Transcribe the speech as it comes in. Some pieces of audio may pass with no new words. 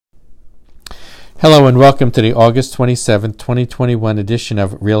Hello and welcome to the August 27th, 2021 edition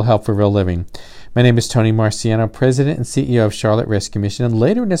of Real Help for Real Living. My name is Tony Marciano, President and CEO of Charlotte Rescue Mission, and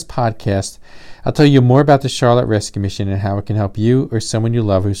later in this podcast, I'll tell you more about the Charlotte Rescue Mission and how it can help you or someone you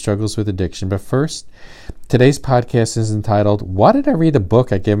love who struggles with addiction. But first, today's podcast is entitled, Why Did I Read a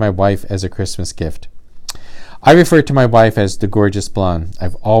Book I Gave My Wife as a Christmas Gift? I refer to my wife as the gorgeous blonde.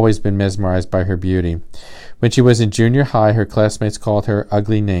 I've always been mesmerized by her beauty. When she was in junior high, her classmates called her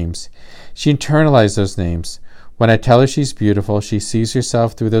ugly names. She internalized those names. When I tell her she's beautiful, she sees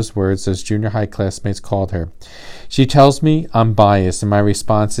herself through those words those junior high classmates called her. She tells me I'm biased, and my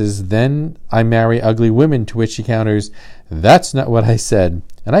response is, then I marry ugly women, to which she counters, that's not what I said.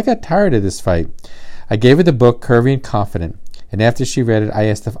 And I got tired of this fight. I gave her the book, Curvy and Confident, and after she read it, I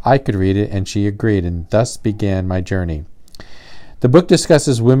asked if I could read it, and she agreed, and thus began my journey. The book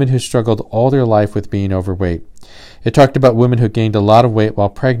discusses women who struggled all their life with being overweight. It talked about women who gained a lot of weight while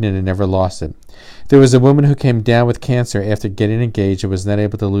pregnant and never lost it. There was a woman who came down with cancer after getting engaged and was not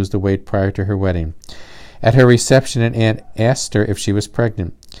able to lose the weight prior to her wedding. At her reception, an aunt asked her if she was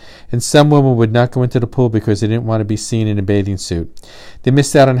pregnant. And some women would not go into the pool because they didn't want to be seen in a bathing suit. They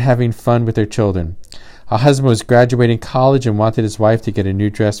missed out on having fun with their children. A husband was graduating college and wanted his wife to get a new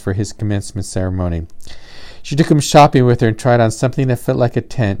dress for his commencement ceremony. She took him shopping with her and tried on something that felt like a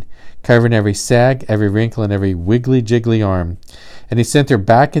tent, covering every sag, every wrinkle, and every wiggly-jiggly arm. And he sent her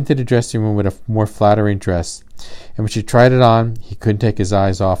back into the dressing room with a more flattering dress. And when she tried it on, he couldn't take his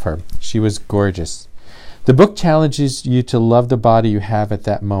eyes off her. She was gorgeous. The book challenges you to love the body you have at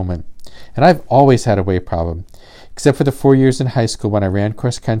that moment. And I've always had a weight problem. Except for the 4 years in high school when I ran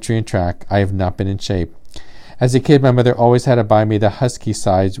cross-country and track, I have not been in shape. As a kid, my mother always had to buy me the husky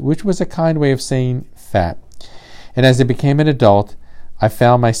size, which was a kind way of saying fat. And as I became an adult, I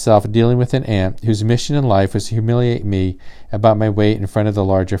found myself dealing with an aunt whose mission in life was to humiliate me about my weight in front of the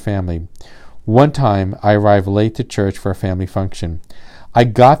larger family. One time, I arrived late to church for a family function. I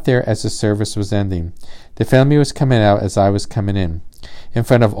got there as the service was ending. The family was coming out as I was coming in. In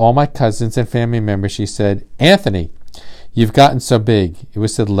front of all my cousins and family members, she said, "Anthony, you've gotten so big." It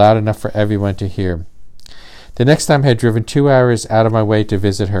was said loud enough for everyone to hear. The next time I had driven 2 hours out of my way to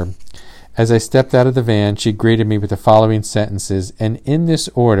visit her. As I stepped out of the van, she greeted me with the following sentences, and in this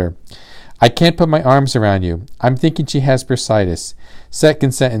order. I can't put my arms around you. I'm thinking she has bursitis.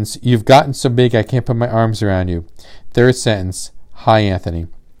 Second sentence, you've gotten so big I can't put my arms around you. Third sentence, hi, Anthony.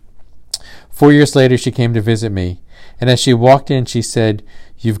 4 years later, she came to visit me, and as she walked in, she said,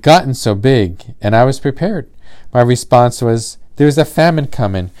 you've gotten so big, and I was prepared. My response was, there's a famine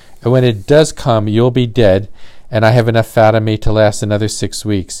coming, and when it does come, you'll be dead, and I have enough fat on me to last another 6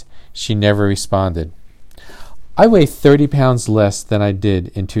 weeks. She never responded. I weigh 30 pounds less than I did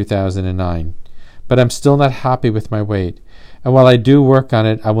in 2009, but I'm still not happy with my weight, and while I do work on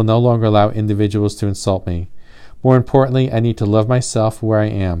it, I will no longer allow individuals to insult me. More importantly, I need to love myself where I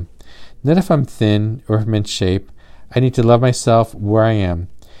am. Not if I'm thin or if I'm in shape. I need to love myself where I am,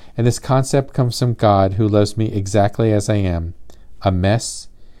 and this concept comes from God who loves me exactly as I am, a mess,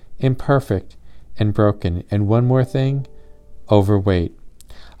 imperfect, and broken, and one more thing, overweight.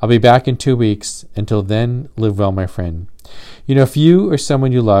 I'll be back in 2 weeks. Until then, live well, my friend. You know, if you or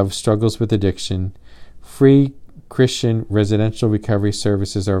someone you love struggles with addiction, free Christian residential recovery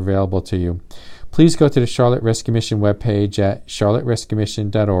services are available to you. Please go to the Charlotte Rescue Mission webpage at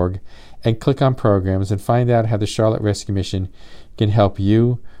charlotterescuemission.org and click on programs and find out how the Charlotte Rescue Mission can help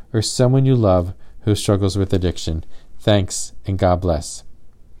you or someone you love who struggles with addiction. Thanks, and God bless.